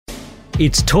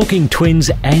It's Talking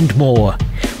Twins and more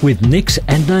with Nix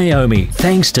and Naomi,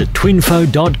 thanks to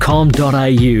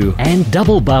twinfo.com.au and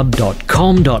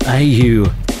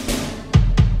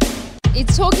doublebub.com.au.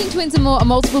 It's Talking Twins and more, a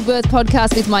multiple birth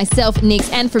podcast with myself,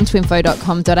 Nix, and from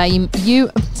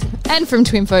twinfo.com.au. And from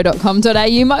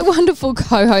twinfo.com.au, my wonderful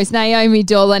co-host, Naomi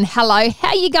Dorlan. Hello, how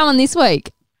are you going this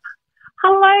week?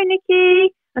 Hello,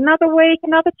 Nikki. Another week,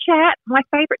 another chat. My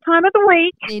favourite time of the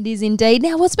week. It is indeed.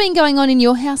 Now, what's been going on in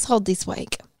your household this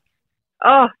week?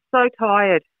 Oh, so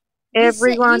tired.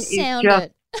 Everyone is sound just...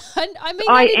 it. I mean,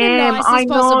 that in the nicest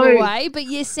possible way, but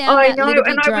you sound that little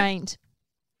bit drained.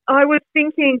 I was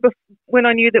thinking when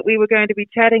I knew that we were going to be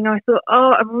chatting, I thought,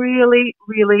 I'm really,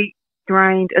 really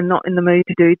drained and not in the mood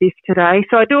to do this today.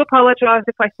 So I do apologise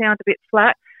if I sound a bit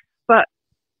flat, but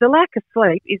the lack of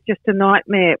sleep is just a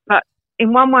nightmare. But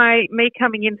in one way, me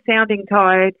coming in sounding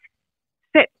tired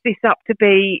sets this up to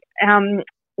be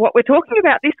what we're talking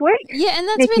about this week. Yeah, and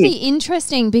that's Nikki. really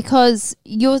interesting because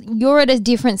you're at a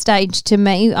different stage to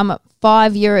me. I'm at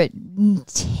 5, you're at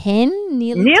 10,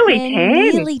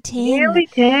 nearly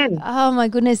 10. Oh, my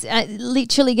goodness,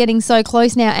 literally getting so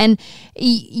close now. And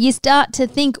you start to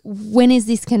think, when is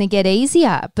this going to get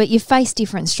easier? But you face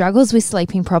different struggles with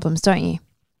sleeping problems, don't you?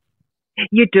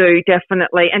 You do,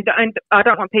 definitely. And I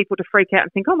don't want people to freak out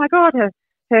and think, oh, my God, her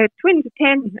twins are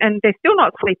 10 and they're still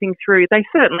not sleeping through. They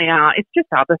certainly are. It's just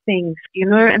other things,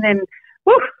 And then,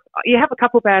 you have a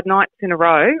couple of bad nights in a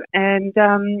row and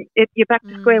you're back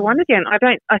to square one again. I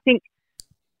think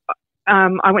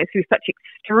I went through such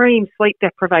extreme sleep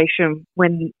deprivation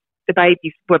when the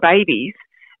babies were babies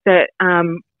that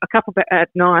a couple of bad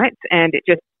nights and it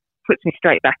just puts me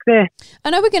straight back there.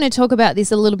 I know we're going to talk about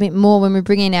this a little bit more when we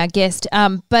bring in our guest,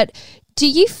 but do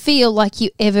you feel like you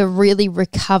ever really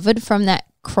recovered from that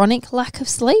chronic lack of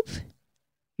sleep?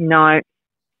 No.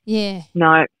 Yeah.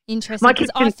 No. Interesting. My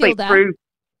kids can sleep through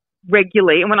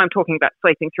regularly, and when I'm talking about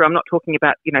sleeping through, I'm not talking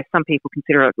about, some people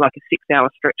consider it like a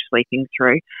 6-hour stretch sleeping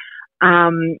through.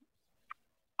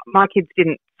 My kids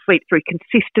didn't sleep through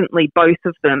consistently, both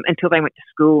of them, until they went to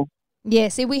school. Yeah,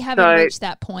 see, we haven't reached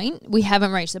that point. We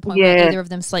haven't reached the point where either of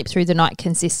them sleep through the night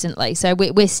consistently. So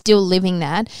we're still living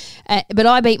that. But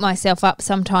I beat myself up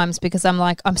sometimes because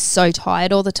I'm so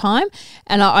tired all the time.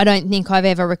 And I don't think I've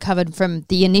ever recovered from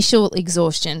the initial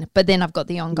exhaustion. But then I've got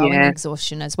the ongoing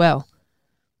exhaustion as well.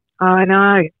 I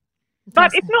know.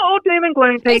 But it's not all doom and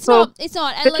gloom, people. It's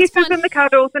not. And the kisses and the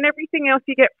cuddles and everything else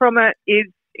you get from it is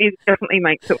definitely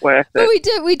makes it worth it. But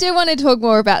we do want to talk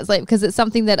more about sleep because it's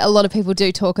something that a lot of people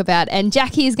do talk about. And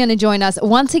Jackie is going to join us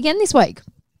once again this week.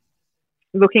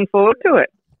 Looking forward to it.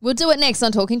 We'll do it next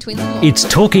on Talking Twins and More. It's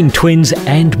Talking Twins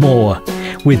and more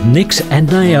with Nix and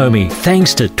Naomi,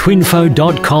 thanks to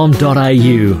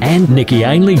twinfo.com.au and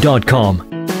nickyainley.com.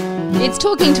 It's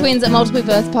Talking Twins, a multiple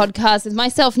birth podcast with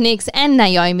myself, Nix, and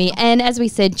Naomi. And as we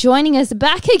said, joining us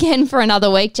back again for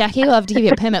another week, Jackie, we'll have to give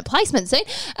you a permanent placement soon.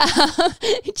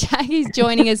 Jackie's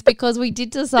joining us because we did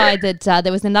decide that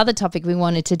there was another topic we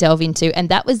wanted to delve into, and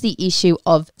that was the issue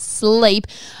of sleep.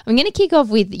 I'm going to kick off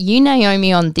with you,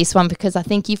 Naomi, on this one because I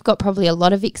think you've got probably a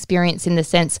lot of experience in the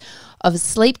sense of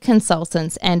sleep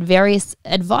consultants and various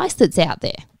advice that's out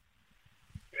there.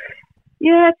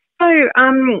 Yeah, so,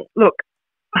 look,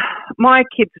 my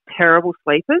kids are terrible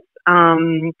sleepers.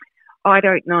 I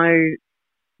don't know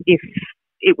if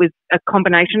it was a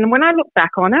combination. And when I look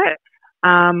back on it,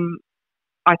 I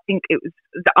think it was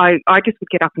I just would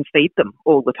get up and feed them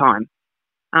all the time.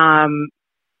 And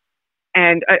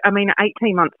I mean, at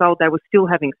 18 months old, they were still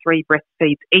having 3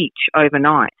 breastfeeds each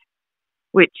overnight,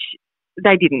 which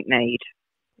they didn't need.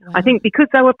 Wow. I think because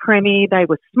they were preemie, they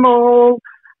were small.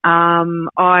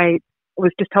 I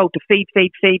was just told to feed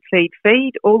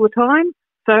all the time.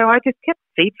 So I just kept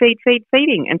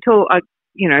feeding until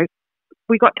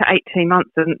we got to 18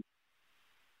 months and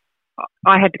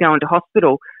I had to go into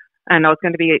hospital and I was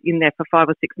going to be in there for 5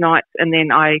 or 6 nights and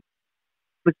then I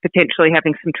was potentially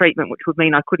having some treatment which would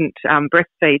mean I couldn't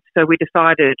breastfeed. So we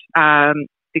decided,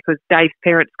 because Dave's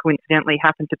parents coincidentally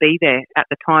happened to be there at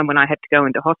the time when I had to go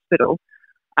into hospital,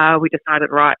 we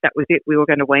decided, right, that was it. We were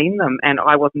going to wean them and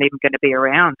I wasn't even going to be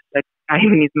around. So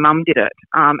Dave and his mum did it.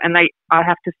 And I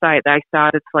have to say, they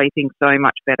started sleeping so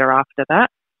much better after that.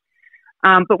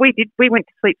 But we went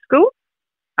to sleep school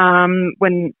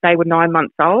when they were 9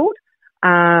 months old.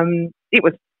 It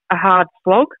was a hard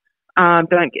slog.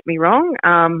 Don't get me wrong.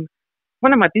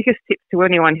 One of my biggest tips to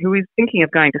anyone who is thinking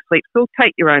of going to sleep school,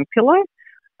 take your own pillow.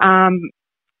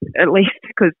 At least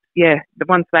because, the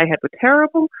ones they had were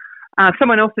terrible.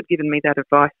 Someone else had given me that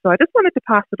advice, so I just wanted to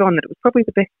pass it on that it was probably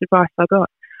the best advice I got.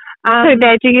 So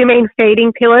there, do you mean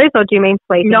feeding pillows or do you mean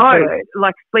sleeping pillows? No,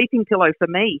 like sleeping pillow for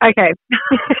me. Okay.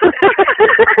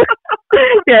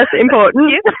 Yes,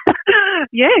 important.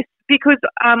 Yes, because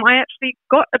I actually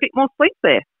got a bit more sleep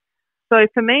there. So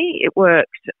for me, it worked.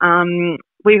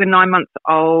 We were 9 months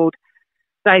old.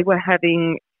 They were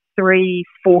having 3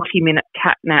 40-minute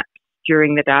cat naps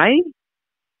during the day.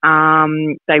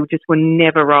 They just were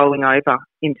never rolling over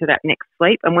into that next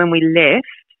sleep. And when we left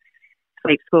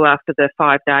sleep school after the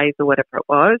 5 days or whatever it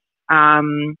was,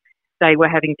 they were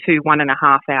having 2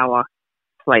 1.5-hour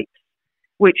sleeps,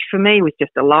 which for me was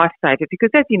just a lifesaver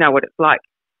because, as you know what it's like,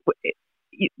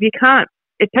 you can't,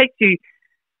 it takes you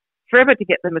forever to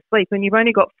get them asleep and you've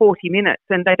only got 40 minutes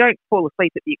and they don't fall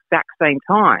asleep at the exact same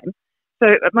time. So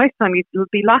at most time you'll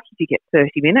be lucky to get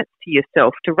 30 minutes to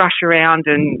yourself to rush around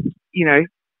and, you know,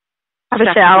 have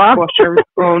a shower.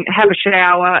 Have a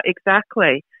shower,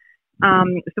 exactly.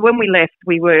 So when we left,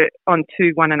 we were on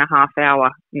 2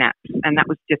 1.5-hour naps, and that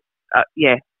was just,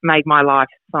 made my life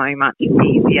so much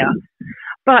easier.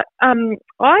 But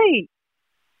I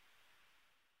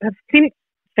have since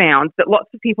found that lots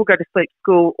of people go to sleep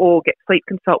school or get sleep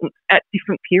consultants at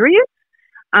different periods.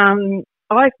 I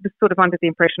was sort of under the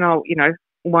impression,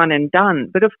 one and done.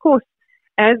 But of course,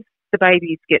 as the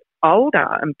babies get older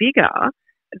and bigger,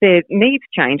 their needs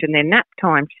change and their nap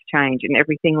times change and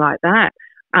everything like that.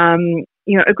 A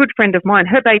good friend of mine,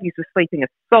 her babies were sleeping a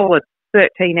solid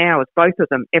 13 hours, both of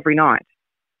them, every night.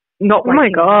 Oh my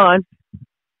God.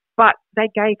 But they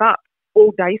gave up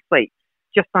all day sleep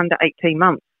just under 18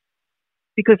 months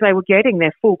because they were getting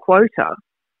their full quota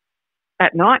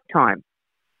at night time.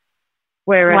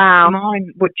 Whereas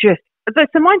mine would so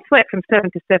mine slept from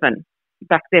 7 to 7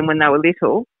 back then when they were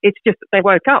little. It's just that they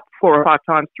woke up 4 or 5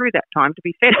 times through that time to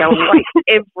be fed. They were awake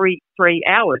every 3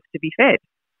 hours to be fed.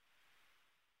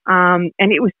 And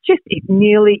it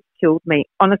nearly killed me.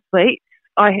 Honestly,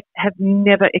 I have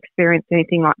never experienced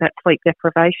anything like that, sleep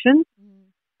deprivation.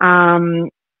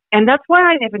 And that's why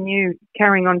I never knew,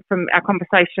 carrying on from our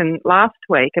conversation last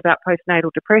week about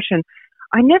postnatal depression,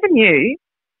 I never knew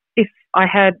if I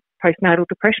had postnatal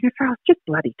depression if I was just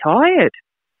bloody tired.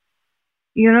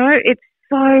 It's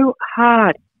so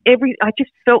hard. I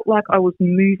just felt like I was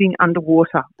moving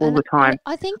underwater all the time.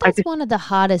 I think that's one of the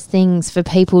hardest things for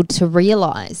people to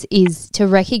recognise, is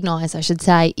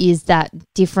that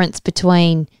difference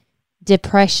between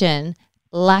depression,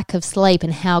 lack of sleep,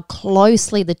 and how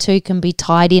closely the two can be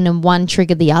tied in and one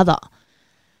trigger the other.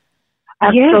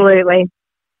 Absolutely. Yeah.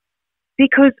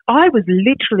 Because I was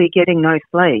literally getting no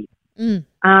sleep.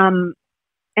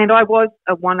 And I was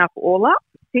a one-up, all-up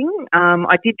thing.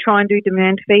 I did try and do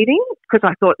demand feeding because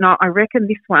I thought, no, I reckon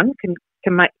this one can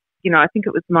make, I think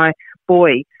it was my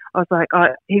boy. I was like,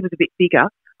 he was a bit bigger.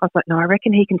 I was like, no, I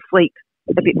reckon he can sleep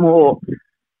a bit more.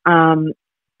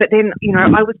 But then,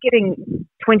 I was getting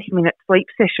 20-minute sleep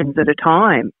sessions at a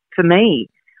time for me.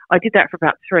 I did that for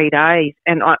about 3 days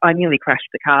and I nearly crashed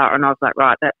the car and I was like,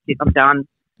 right, that's it, I'm done.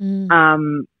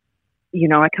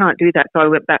 I can't do that. So I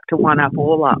went back to one up,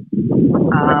 all up.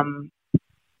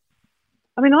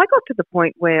 I got to the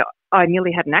point where I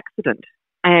nearly had an accident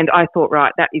and I thought,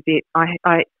 right, that is it. I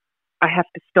have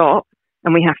to stop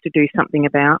and we have to do something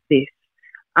about this.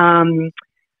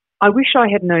 I wish I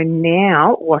had known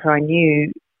now what I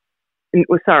knew.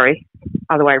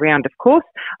 Other way around, of course.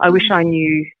 I wish I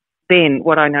knew then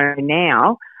what I know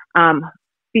now,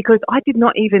 because I did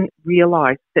not even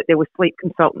realise that there were sleep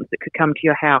consultants that could come to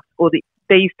your house, or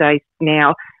these days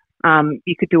now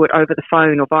you could do it over the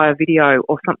phone or via video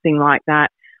or something like that,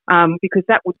 because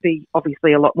that would be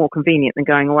obviously a lot more convenient than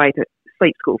going away to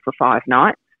sleep school for 5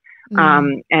 nights.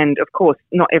 And of course,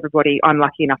 not everybody, I'm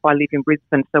lucky enough, I live in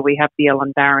Brisbane, so we have the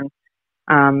Ellen Barron,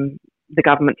 the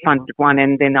government funded one,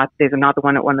 and then there's another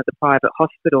one at one of the private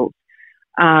hospitals.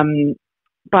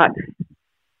 But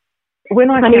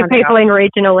when I many people in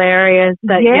regional areas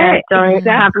that don't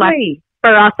have, like,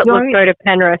 for us it was go to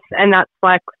Penrith, and that's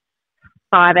like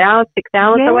 5 hours, 6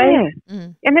 hours away.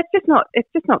 And it's just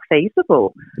not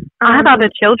feasible. I have other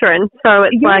children, so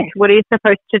it's like, what are you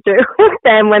supposed to do with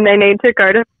them when they need to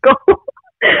go to school?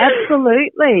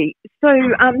 Absolutely. So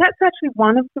that's actually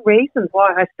one of the reasons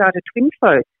why I started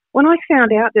Twinfo. When I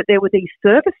found out that there were these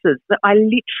services that I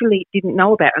literally didn't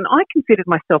know about, and I considered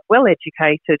myself well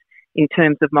educated in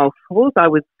terms of multiples. I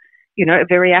was, a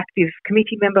very active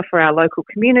committee member for our local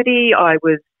community. I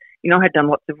was, I had done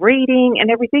lots of reading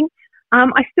and everything.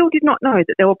 I still did not know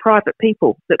that there were private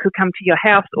people that could come to your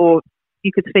house or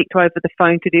you could speak to over the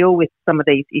phone to deal with some of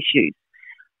these issues.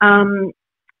 And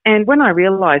when I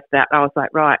realised that, I was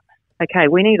like, right, okay,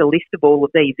 we need a list of all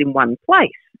of these in one place.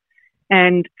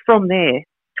 And from there,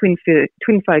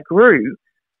 Twinfo grew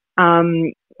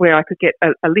where I could get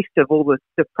a list of all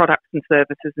the products and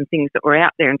services and things that were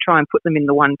out there and try and put them in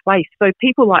the one place. So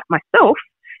people like myself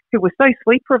who were so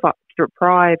sleep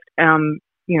deprived,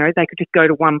 they could just go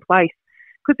to one place.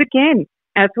 Because again,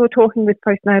 as we were talking with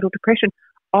postnatal depression,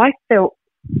 I felt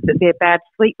that their bad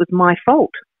sleep was my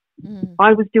fault.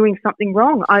 I was doing something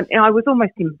wrong. I was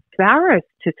almost embarrassed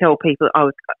to tell people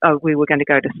we were going to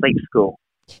go to sleep school.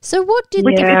 So what did...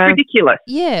 Which is ridiculous.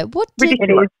 Yeah. What did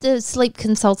the sleep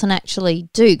consultant actually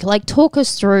do? Like, talk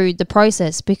us through the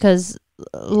process, because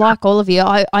like all of you,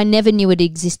 I never knew it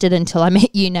existed until I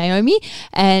met you, Naomi.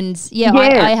 And,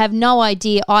 I have no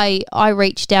idea. I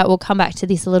reached out. We'll come back to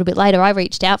this a little bit later. I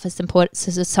reached out for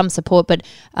some support, but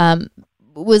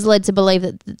was led to believe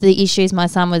that the issues my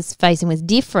son was facing was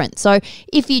different. So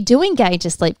if you do engage a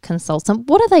sleep consultant,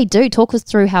 what do they do? Talk us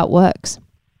through how it works.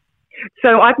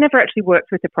 So I've never actually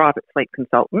worked with a private sleep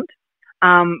consultant,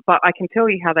 but I can tell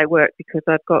you how they work because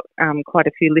I've got quite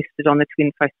a few listed on the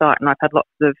Twinfo site, and I've had lots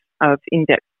of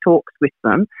in-depth talks with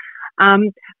them.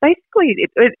 Basically,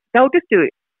 they'll just do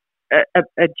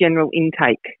a general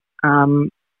intake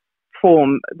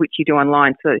form, which you do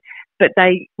online. But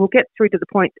they will get through to the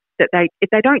point that if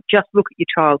they don't just look at your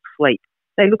child's sleep,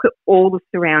 they look at all the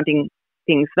surrounding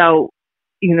things. They'll,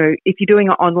 if you're doing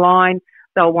it online,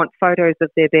 they'll want photos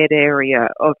of their bed area,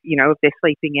 of their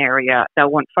sleeping area. They'll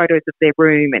want photos of their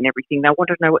room and everything. They'll want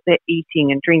to know what they're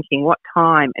eating and drinking, what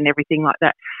time, and everything like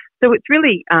that. So it's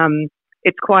really,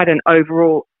 it's quite an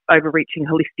overreaching,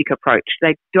 holistic approach.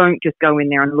 They don't just go in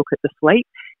there and look at the sleep,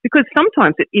 because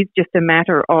sometimes it is just a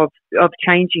matter of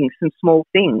changing some small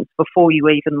things before you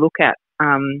even look at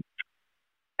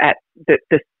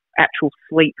the actual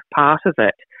sleep part of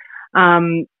it.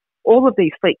 All of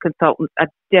these sleep consultants are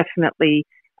definitely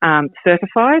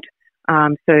certified,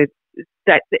 so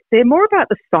that they're more about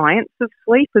the science of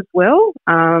sleep as well.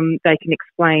 They can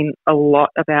explain a lot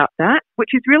about that, which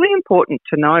is really important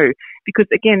to know, because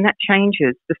again, that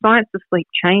changes. The science of sleep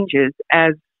changes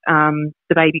as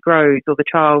the baby grows or the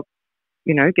child,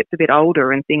 gets a bit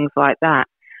older and things like that.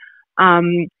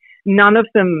 None of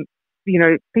them,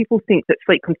 people think that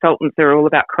sleep consultants are all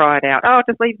about cry it out. Oh,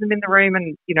 just leave them in the room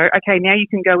and, okay, now you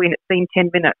can go in. It's been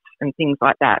 10 minutes and things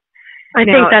like that. I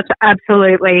think that's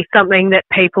absolutely something that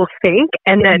people think,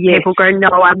 and that people go, no,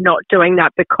 I'm not doing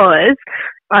that because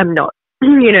I'm not,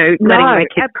 letting my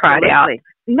kids cry it out.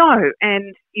 No,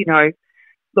 and,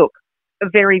 look,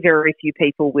 very, very few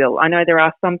people will. I know there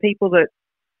are some people that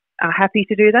are happy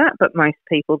to do that, but most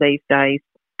people these days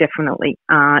definitely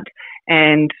aren't.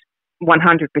 And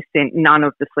 100% none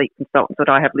of the sleep consultants that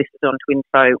I have listed on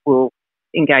Twinfo will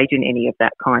engage in any of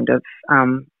that kind of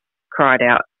cried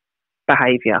out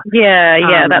behaviour.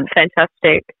 Yeah, that's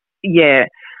fantastic. Yeah.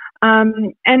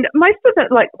 And most of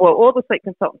it, all the sleep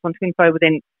consultants on Twinfo were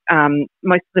then,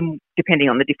 most of them, depending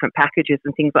on the different packages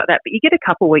and things like that, but you get a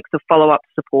couple of weeks of follow-up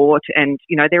support, and,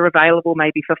 they're available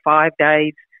maybe for 5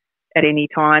 days at any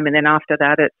time, and then after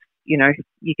that it's,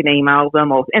 you can email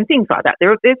them and things like that.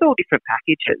 There's all different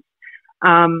packages.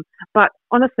 But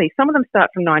honestly, some of them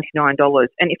start from $99,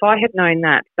 and if I had known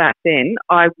that back then,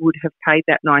 I would have paid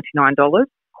that $99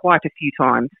 quite a few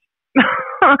times.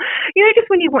 Just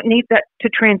when you need that to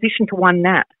transition to one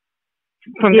nap,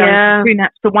 from going from 2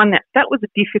 naps to 1 nap, that was a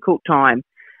difficult time.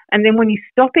 And then when you're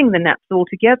stopping the naps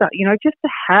altogether, just to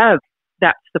have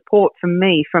that support from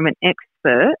me, from an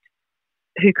expert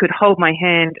who could hold my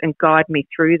hand and guide me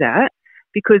through that,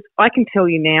 because I can tell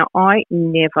you now, I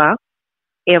never,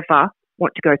 ever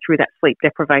want to go through that sleep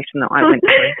deprivation that I went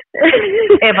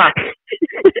through. Ever.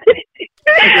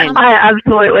 Again. I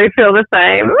absolutely feel the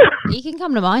same. You can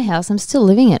come to my house. I'm still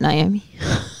living it, Naomi.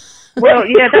 Well,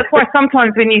 yeah, that's why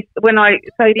sometimes when I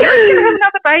say to you, "Are you going to have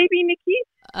another baby, Nikki?"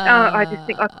 I just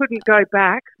think I couldn't go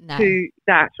back to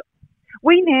that.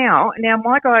 We now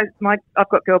my guys, I've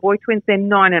got girl boy twins. They're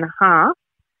 9.5.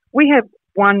 We have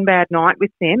one bad night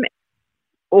with them,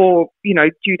 or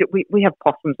due to we have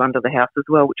possums under the house as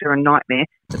well, which are a nightmare.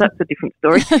 So that's a different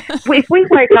story. If we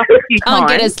wake up a few times, can't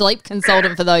get a sleep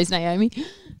consultant for those, Naomi.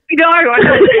 No, I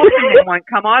know the possum won't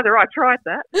come either. I tried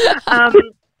that.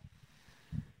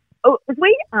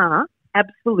 We are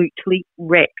absolutely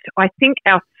wrecked. I think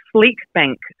our sleep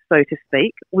bank, so to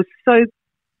speak, was so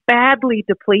badly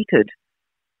depleted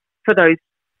for those.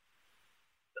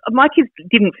 My kids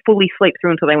didn't fully sleep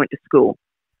through until they went to school,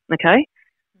 okay?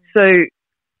 So,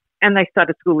 and they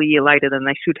started school a year later than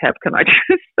they should have, can I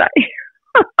just say?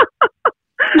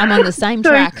 I'm on the same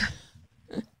track.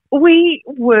 We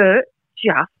were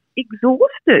just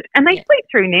exhausted, and they sleep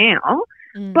through now,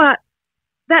 but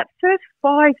that first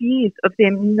 5 years of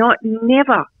them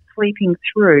never sleeping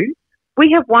through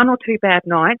we have one or two bad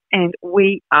nights and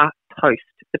we are toast,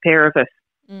 the pair of us.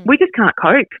 We just can't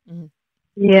cope.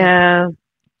 Yeah.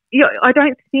 I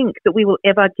don't think that we will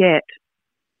ever get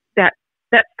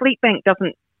that sleep bank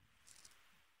doesn't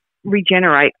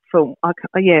regenerate for,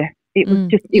 it was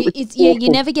just, you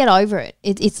never get over it.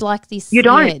 It's like this. You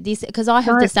don't. Because I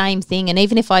have the same thing, and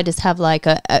even if I just have like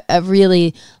a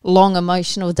really long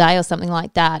emotional day or something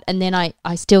like that, and then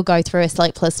I still go through a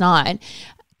sleepless night,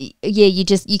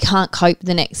 you can't cope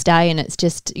the next day, and it's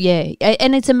just,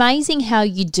 and it's amazing how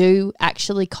you do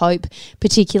actually cope,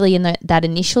 particularly in that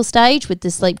initial stage with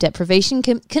the sleep deprivation,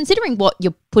 considering what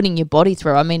you're putting your body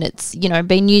through. I mean, it's,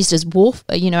 been used as war,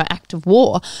 act of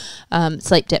war,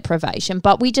 sleep deprivation,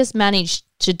 but we just managed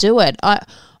to do it. I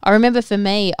remember for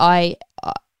me, I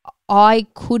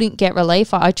couldn't get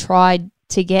relief. I tried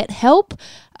to get help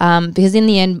because in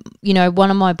the end,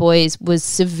 one of my boys was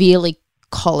severely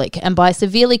colic, and by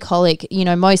severely colic,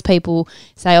 most people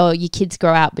say, oh, your kids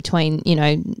grow out between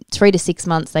 3 to 6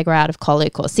 months, they grow out of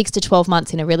colic, or 6 to 12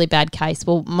 months in a really bad case.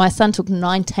 Well, my son took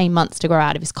 19 months to grow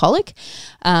out of his colic,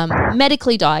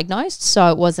 medically diagnosed,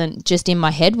 so it wasn't just in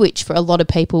my head, which for a lot of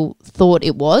people thought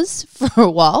it was for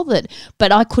a while,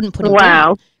 but I couldn't put him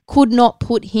down. Could not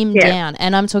put him down.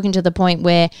 And I'm talking to the point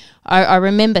where I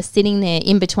remember sitting there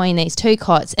in between these two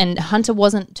cots, and Hunter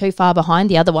wasn't too far behind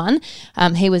the other one.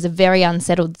 He was a very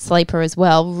unsettled sleeper as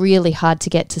well, really hard to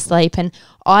get to sleep. And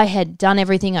I had done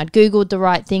everything. I'd Googled the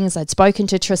right things. I'd spoken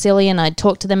to Tresillian. I'd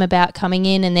talked to them about coming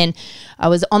in, and then I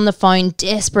was on the phone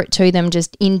desperate to them,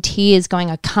 just in tears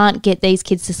going, I can't get these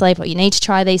kids to sleep, or you need to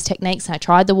try these techniques. And I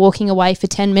tried the walking away for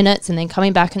 10 minutes and then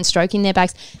coming back and stroking their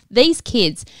backs. These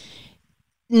kids,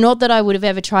 not that I would have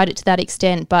ever tried it to that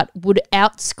extent, but would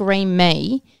out-scream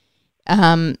me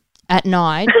at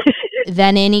night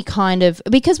than any kind of –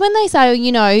 because when they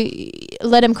say,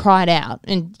 let them cry it out,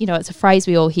 and, it's a phrase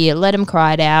we all hear, let them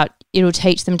cry it out, it'll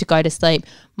teach them to go to sleep.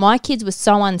 My kids were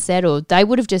so unsettled, they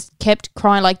would have just kept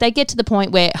crying. Like, they get to the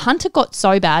point where Hunter got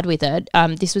so bad with it,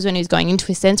 this was when he was going into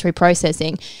his sensory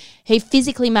processing, he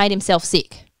physically made himself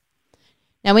sick.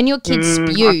 Now, when your kid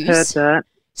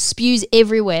spews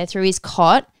everywhere through his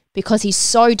cot because he's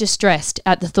so distressed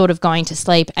at the thought of going to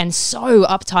sleep and so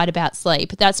uptight about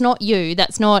sleep. That's not you.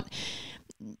 That's not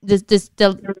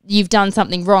you've done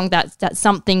something wrong. That's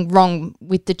something wrong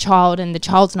with the child, and the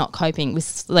child's not coping with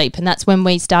sleep. And that's when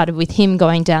we started with him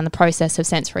going down the process of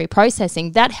sensory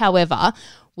processing. That, however,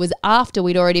 was after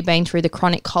we'd already been through the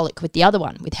chronic colic with the other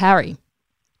one, with Harry.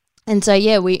 And so,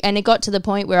 and it got to the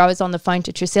point where I was on the phone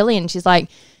to Tresillian, and she's like,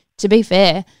 to be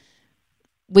fair,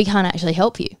 we can't actually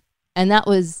help you. And that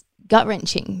was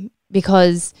gut-wrenching,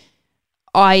 because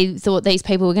I thought these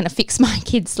people were going to fix my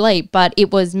kid's sleep, but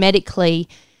it was medically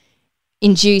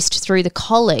induced through the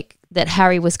colic that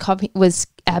Harry was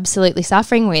absolutely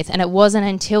suffering with. And it wasn't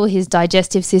until his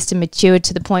digestive system matured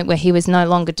to the point where he was no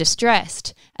longer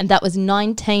distressed, and that was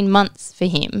 19 months for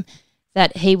him,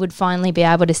 that he would finally be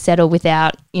able to settle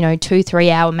without, 2-3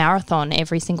 hour marathon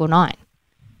every single night.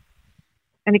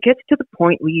 And it gets to the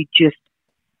point where you just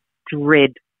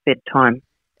dread bedtime.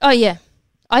 Oh, yeah.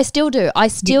 I still do. I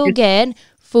still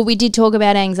we did talk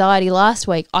about anxiety last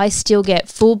week, I still get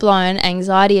full-blown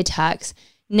anxiety attacks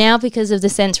now because of the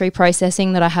sensory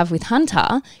processing that I have with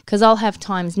Hunter, because I'll have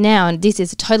times now, and this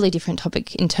is a totally different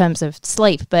topic in terms of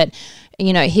sleep, but,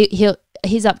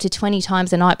 he's up to 20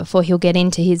 times a night before he'll get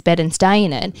into his bed and stay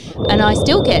in it, and I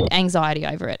still get anxiety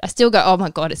over it. I still go, oh, my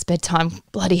God, it's bedtime.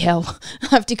 Bloody hell. I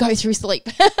have to go through sleep.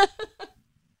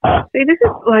 See, this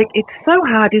is it's so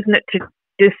hard, isn't it, to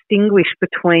distinguish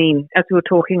between, as we were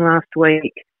talking last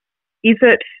week, is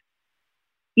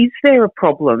there a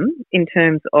problem in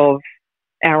terms of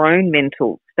our own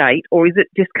mental state, or is it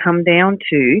just come down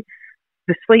to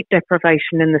the sleep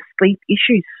deprivation and the sleep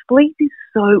issues? Sleep is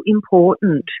so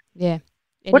important. Yeah.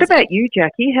 What about you,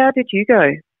 Jackie? How did you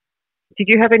go? Did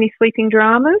you have any sleeping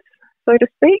dramas, so to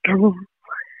speak?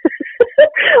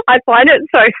 I find it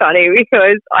so funny,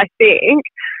 because I think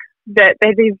that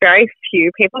there's very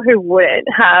few people who wouldn't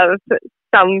have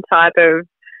some type of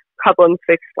problems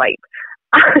with sleep.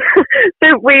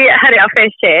 So we had our fair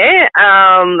share,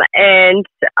 and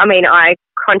I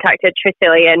contacted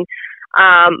Tresillian.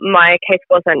 My case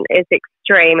wasn't as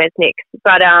extreme as Nick's,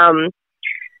 but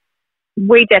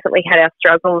we definitely had our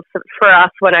struggles. For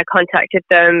us, when I contacted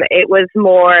them, it was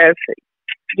more of,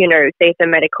 these are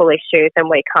medical issues and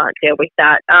we can't deal with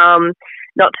that.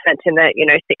 Not to mention that,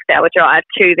 6-hour drive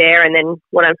to there, and then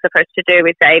what I'm supposed to do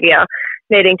with Xavier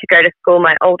needing to go to school,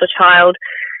 my older child,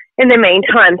 in the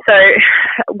meantime. So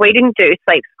we didn't do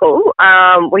sleep school.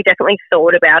 We definitely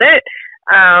thought about it,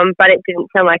 but it didn't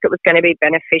sound like it was going to be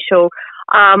beneficial.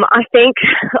 I think,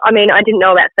 I didn't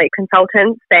know about sleep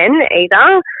consultants then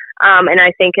either. And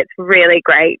I think it's really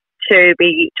great to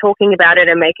be talking about it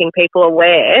and making people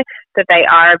aware that they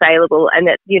are available and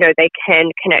that, they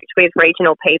can connect with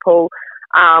regional people,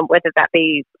 whether that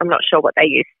be, I'm not sure what they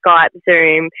use, Skype,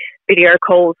 Zoom, video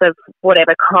calls of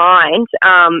whatever kind,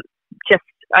 just,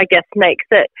 I guess, makes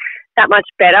it that much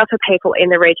better for people in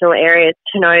the regional areas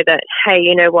to know that, hey,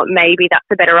 you know what, maybe that's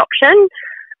a better option,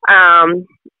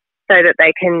 so that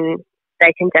they can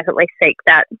definitely seek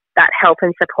that help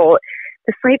and support.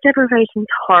 The sleep deprivation is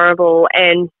horrible,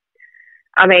 and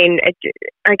I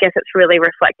guess it's really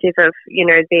reflective of,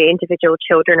 the individual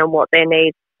children and what their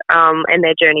needs and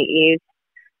their journey is.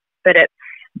 But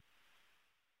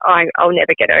I'll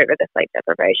never get over the sleep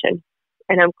deprivation,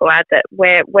 and I'm glad that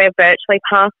we're virtually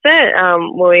past it.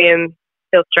 William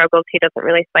still struggles; he doesn't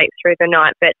really sleep through the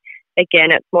night, but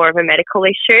again, it's more of a medical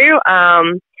issue.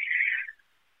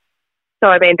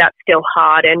 So that's still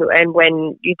hard, and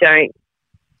when you don't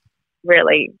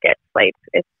really get sleep,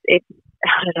 it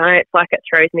I don't know, it's like it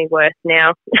throws me worse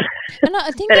now. And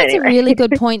I think that's anyway. A really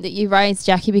good point that you raised,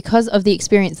 Jackie, because of the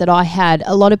experience that I had.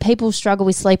 A lot of people struggle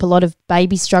with sleep, a lot of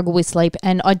babies struggle with sleep,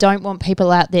 and I don't want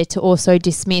people out there to also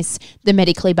dismiss the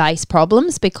medically based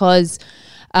problems, because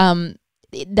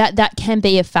that can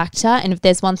be a factor. And if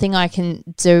there's one thing I can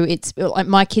do, it's like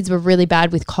my kids were really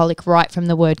bad with colic right from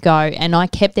the word go, and I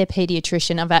kept their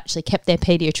paediatrician. I've actually kept their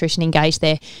paediatrician engaged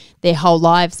their whole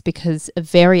lives because of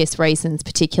various reasons,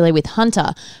 particularly with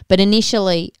Hunter. But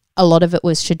initially, a lot of it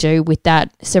was to do with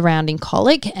that surrounding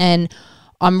colic, and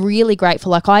I'm really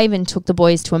grateful. Like, I even took the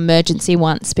boys to emergency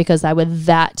once because they were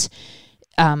that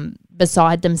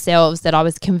beside themselves that I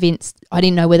was convinced, I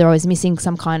didn't know whether I was missing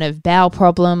some kind of bowel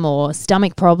problem or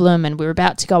stomach problem, and we were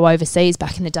about to go overseas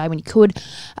back in the day when you could.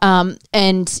 And,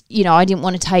 I didn't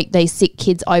want to take these sick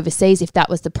kids overseas if that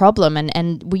was the problem.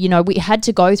 And we had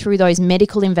to go through those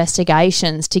medical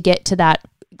investigations to get to that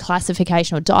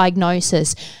classification or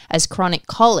diagnosis as chronic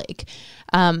colic.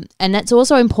 And that's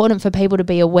also important for people to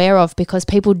be aware of, because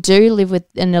people do live with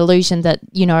an illusion that,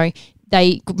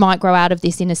 they might grow out of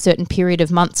this in a certain period of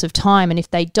months of time. And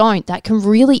if they don't, that can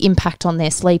really impact on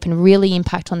their sleep and really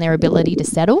impact on their ability to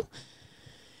settle.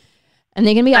 And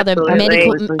there can be other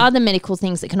medical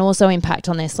things that can also impact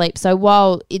on their sleep. So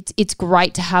while it's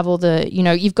great to have all the,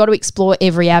 you've got to explore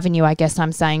every avenue, I guess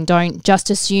I'm saying. Don't just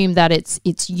assume that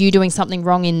it's you doing something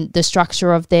wrong in the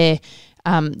structure of their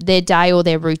day or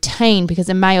their routine, because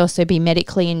it may also be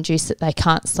medically induced that they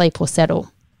can't sleep or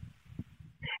settle.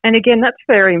 And again, that's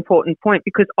a very important point,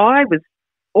 because I was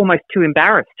almost too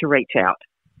embarrassed to reach out.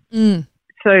 Mm.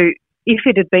 So if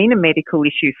it had been a medical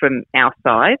issue from our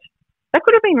side, that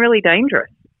could have been really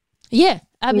dangerous. Yeah,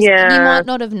 absolutely. Yeah. You might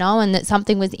not have known that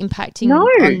something was impacting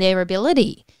on their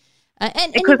ability.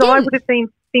 Because I would have been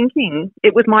thinking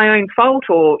it was my own fault,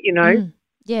 or,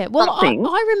 Yeah, well,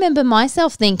 I remember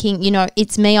myself thinking,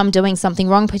 it's me, I'm doing something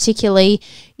wrong, particularly,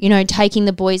 taking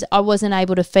the boys. I wasn't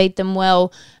able to feed them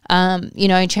well,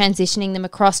 transitioning them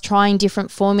across, trying different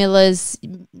formulas,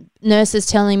 nurses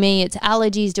telling me it's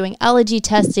allergies, doing allergy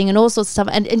testing and all sorts of stuff,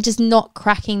 and just not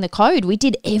cracking the code. We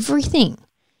did everything.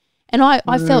 And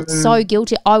I felt so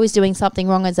guilty. I was doing something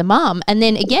wrong as a mum. And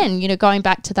then again, going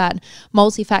back to that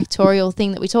multifactorial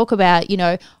thing that we talk about,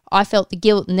 I felt the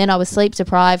guilt, and then I was sleep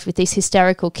deprived with this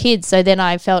hysterical kid. So then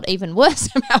I felt even worse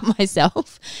about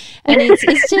myself. And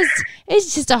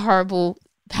it's just a horrible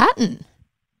pattern.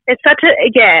 It's such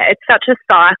a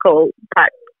cycle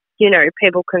that,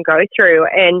 people can go through.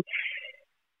 And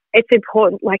it's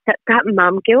important, like that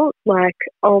mum guilt, like,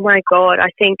 oh my God, I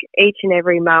think each and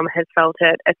every mum has felt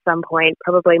it at some point,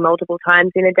 probably multiple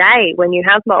times in a day when you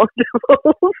have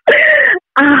multiples.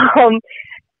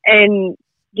 And,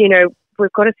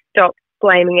 we've got to stop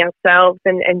blaming ourselves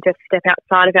and just step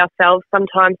outside of ourselves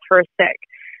sometimes for a sec,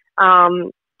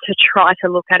 to try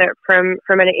to look at it from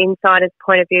an insider's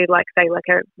point of view, like say like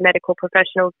a medical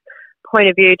professional's point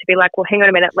of view, to be like, well, hang on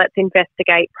a minute, let's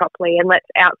investigate properly and let's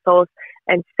outsource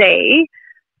and see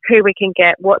who we can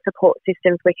get, what support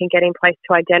systems we can get in place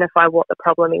to identify what the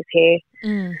problem is here.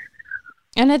 Mm.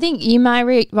 And I think you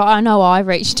may I know I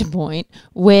reached a point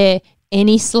where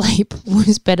any sleep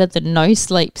was better than no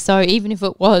sleep. So even if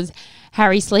it was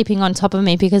Harry sleeping on top of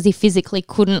me because he physically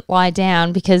couldn't lie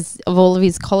down because of all of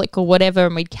his colic or whatever,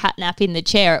 and we'd catnap in the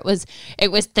chair,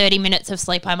 it was 30 minutes of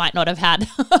sleep I might not have had.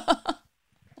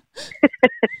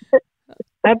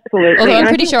 Absolutely. Although I'm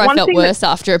pretty sure I felt worse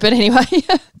after it, but anyway.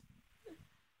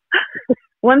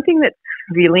 One thing that's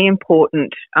really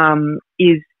important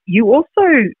is you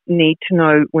also need to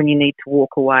know when you need to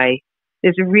walk away.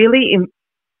 There's a really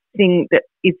thing that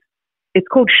it's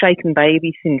called shaken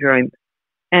baby syndrome.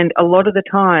 And a lot of the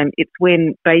time it's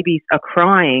when babies are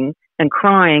crying and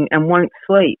won't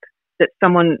sleep that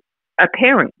a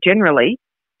parent generally,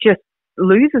 just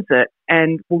loses it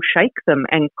and will shake them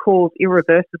and cause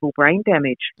irreversible brain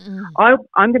damage.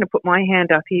 I'm going to put my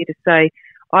hand up here to say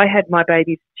I had my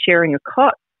babies sharing a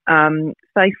cot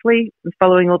safely and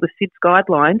following all the SIDS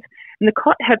guidelines, and the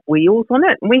cot had wheels on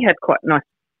it, and we had quite a nice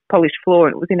polished floor,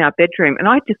 and it was in our bedroom, and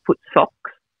I just put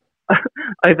socks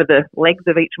over the legs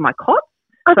of each of my cots.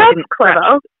 Oh, so that's clever.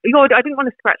 I didn't want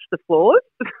to scratch the floors.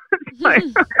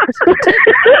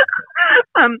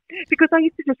 Because I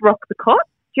used to just rock the cot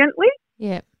gently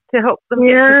to help them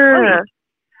get to sleep.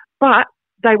 But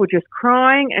they were just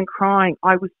crying and crying.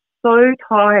 I was so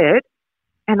tired,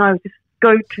 and I was just,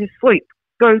 go to sleep.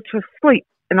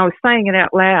 And I was saying it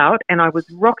out loud, and I was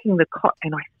rocking the cot,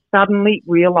 and I suddenly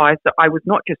realised that I was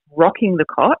not just rocking the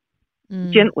cot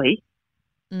gently,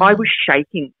 I was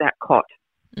shaking that cot.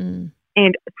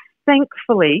 And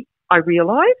thankfully I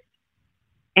realised,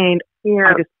 and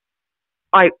I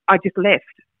just left.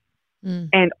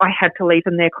 And I had to leave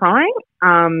them there crying.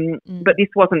 But this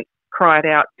wasn't cried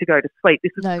out to go to sleep.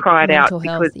 This was cried out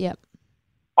because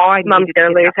I Mum's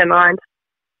going to lose her mind.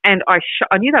 And I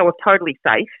knew they were totally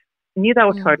safe.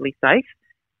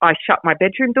 I shut my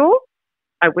bedroom door.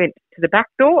 I went to the back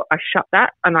door. I shut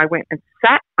that, and I went and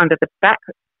sat under the back.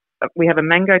 We have a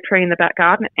mango tree in the back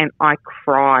garden, and I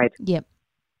cried.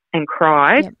 And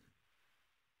cried.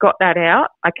 Got that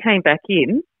out. I came back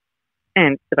in,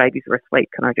 and the babies were asleep,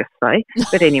 can I just say?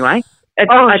 But anyway.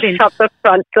 I then shut the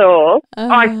front door.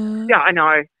 I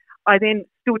know. I then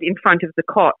stood in front of the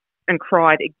cot and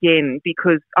cried again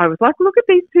because I was like, look at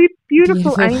these two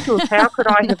beautiful angels. How could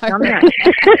I have done that?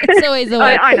 It's always a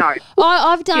way. I know.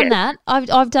 I've done that.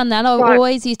 I've done that. I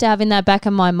always used to have in the back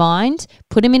of my mind,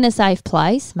 put them in a safe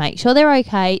place, make sure they're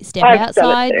okay, step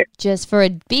outside just for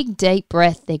a big deep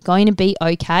breath. They're going to be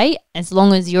okay as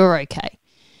long as you're okay.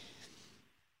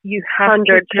 You have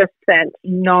 100% to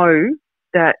know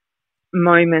that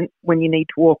moment when you need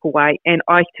to walk away. And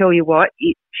I tell you what,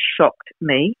 it shocked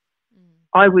me.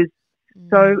 I was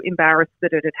so embarrassed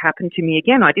that it had happened to me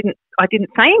again. I didn't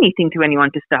say anything to anyone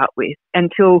to start with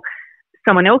until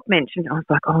someone else mentioned. I was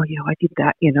like, oh yeah, I did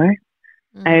that, you know.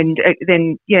 And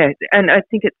then and I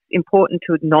think it's important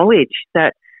to acknowledge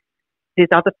that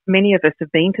many of us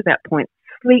have been to that point.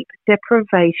 Sleep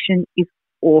deprivation is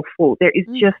awful. There is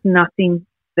just nothing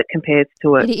that compares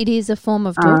to it. It is a form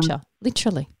of torture,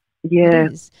 literally. Yeah.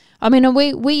 It is. I mean,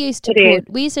 we used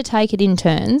to take it in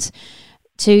turns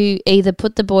to either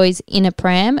put the boys in a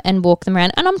pram and walk them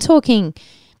around. And I'm talking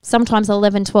sometimes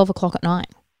 11, 12 o'clock at night.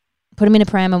 Put them in a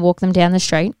pram and walk them down the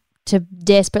street to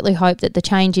desperately hope that the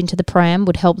change into the pram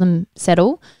would help them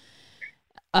settle.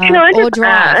 Or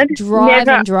drive.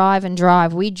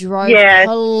 We drove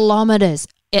kilometres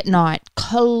at night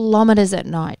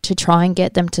to try and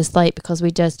get them to sleep because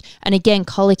and again,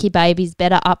 colicky babies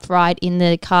better upright in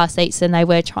the car seats than they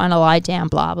were trying to lie down,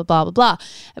 blah, blah, blah, blah, blah.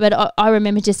 But I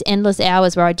remember just endless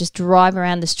hours where I'd just drive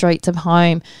around the streets of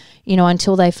home, you know,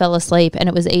 until they fell asleep, and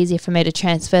it was easier for me to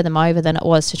transfer them over than it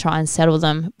was to try and settle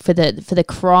them for the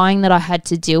crying that I had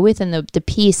to deal with and the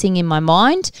piercing in my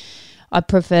mind. I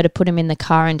prefer to put them in the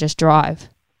car and just drive.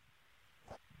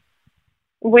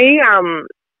 We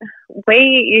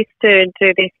used to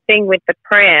do this thing with the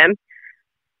pram.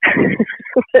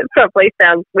 It probably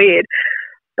sounds weird,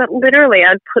 but literally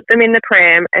I'd put them in the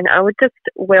pram and I would just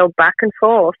wheel back and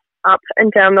forth up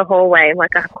and down the hallway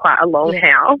like quite a long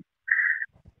house.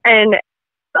 And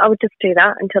I would just do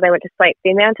that until they went to sleep.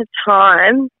 The amount of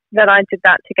time that I did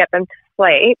that to get them to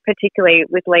sleep, particularly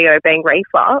with Leo being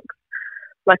reflux,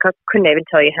 like I couldn't even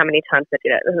tell you how many times I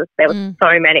did it. There were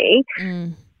so many.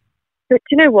 But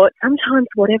do you know what? Sometimes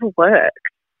whatever works.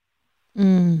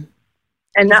 And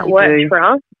that worked for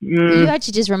us. You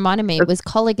actually just reminded me, it was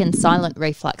colic and silent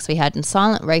reflux we had, and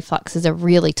silent reflux is a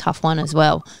really tough one as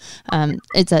well.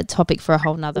 It's a topic for a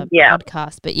whole nother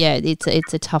podcast, but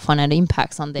it's a tough one and it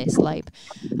impacts on their sleep.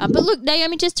 But look,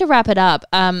 Naomi, just to wrap it up,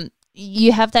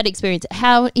 you have that experience.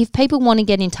 How, if people want to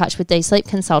get in touch with these sleep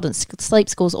consultants, sleep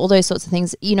schools, all those sorts of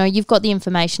things, you know, you've got the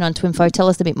information on Twinfo. Tell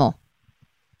us a bit more.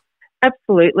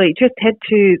 Absolutely. Just head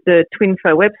to the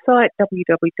Twinfo website,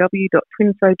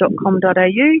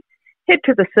 www.twinfo.com.au, head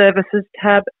to the services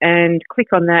tab and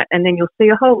click on that, and then you'll see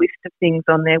a whole list of things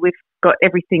on there. We've got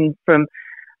everything from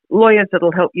lawyers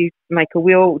that'll help you make a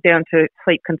will down to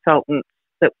sleep consultants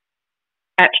that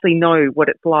actually know what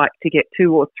it's like to get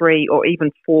 2 or 3 or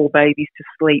even 4 babies to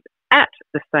sleep at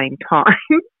the same time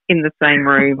in the same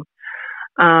room.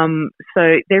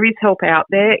 So there is help out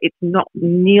there. It's not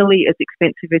nearly as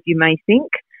expensive as you may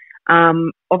think.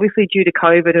 Obviously, due to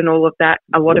COVID and all of that,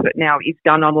 a lot of it now is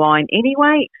done online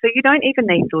anyway, so you don't even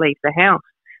need to leave the house.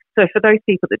 So for those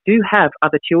people that do have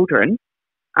other children,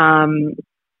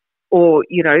 or,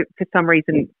 you know, for some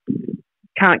reason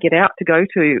can't get out to go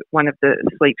to one of the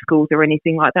sleep schools or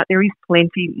anything like that, there is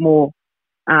plenty more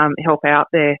help out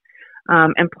there.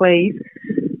 And please,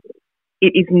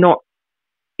 it is not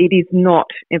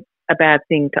a bad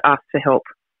thing to ask for help.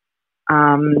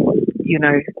 You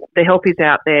know, the help is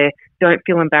out there. Don't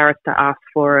feel embarrassed to ask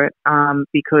for it,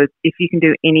 because if you can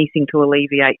do anything to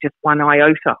alleviate just one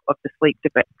iota of the sleep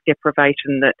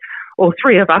deprivation that all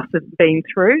three of us have been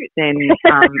through, then,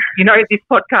 you know, this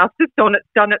podcast has done its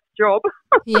job.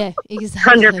 Yeah,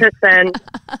 exactly.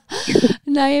 100%.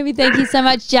 Naomi, thank you so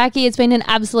much. Jackie, it's been an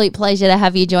absolute pleasure to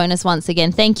have you join us once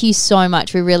again. Thank you so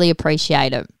much. We really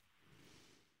appreciate it.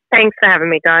 Thanks for having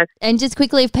me, guys. And just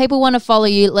quickly, if people want to follow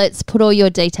you, let's put all your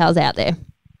details out there.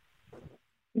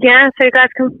 Yeah, so you guys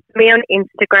can follow me on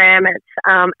Instagram. It's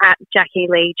at Jackie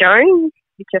Lee Jones,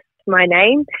 just my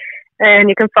name. And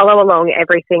you can follow along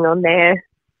everything on there.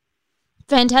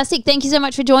 Fantastic. Thank you so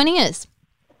much for joining us.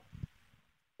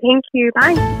 Thank you.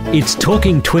 Bye. It's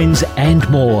Talking Twins and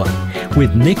more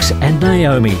with Nix and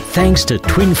Naomi, thanks to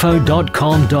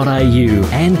twinfo.com.au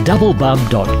and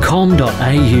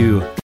doublebub.com.au.